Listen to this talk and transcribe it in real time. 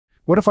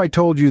What if I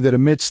told you that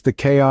amidst the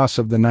chaos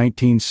of the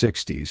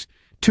 1960s,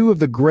 two of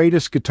the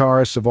greatest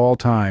guitarists of all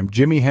time,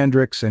 Jimi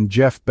Hendrix and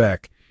Jeff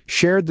Beck,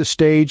 shared the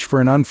stage for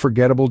an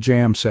unforgettable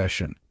jam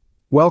session?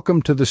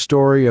 Welcome to the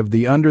story of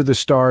the Under the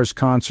Stars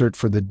concert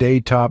for the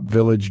Daytop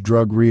Village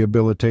Drug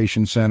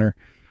Rehabilitation Center.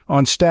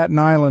 On Staten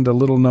Island, a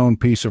little-known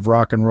piece of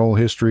rock and roll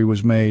history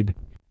was made.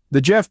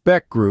 The Jeff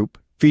Beck Group,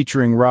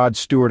 featuring Rod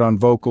Stewart on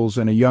vocals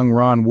and a young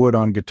Ron Wood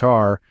on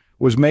guitar,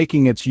 was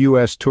making its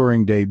U.S.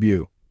 touring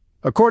debut.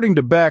 According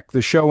to Beck,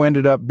 the show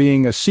ended up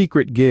being a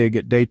secret gig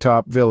at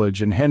Daytop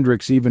Village, and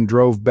Hendrix even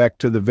drove Beck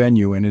to the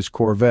venue in his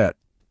Corvette.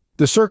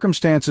 The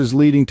circumstances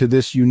leading to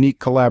this unique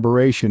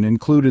collaboration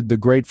included the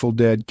Grateful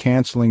Dead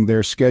canceling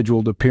their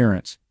scheduled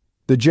appearance.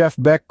 The Jeff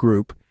Beck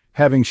Group,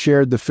 having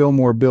shared the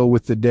Fillmore bill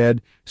with the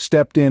Dead,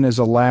 stepped in as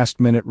a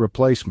last-minute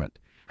replacement.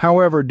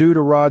 However, due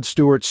to Rod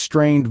Stewart's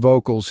strained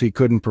vocals, he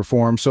couldn't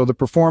perform, so the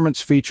performance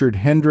featured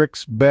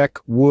Hendrix, Beck,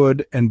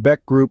 Wood, and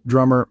Beck Group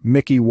drummer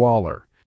Mickey Waller.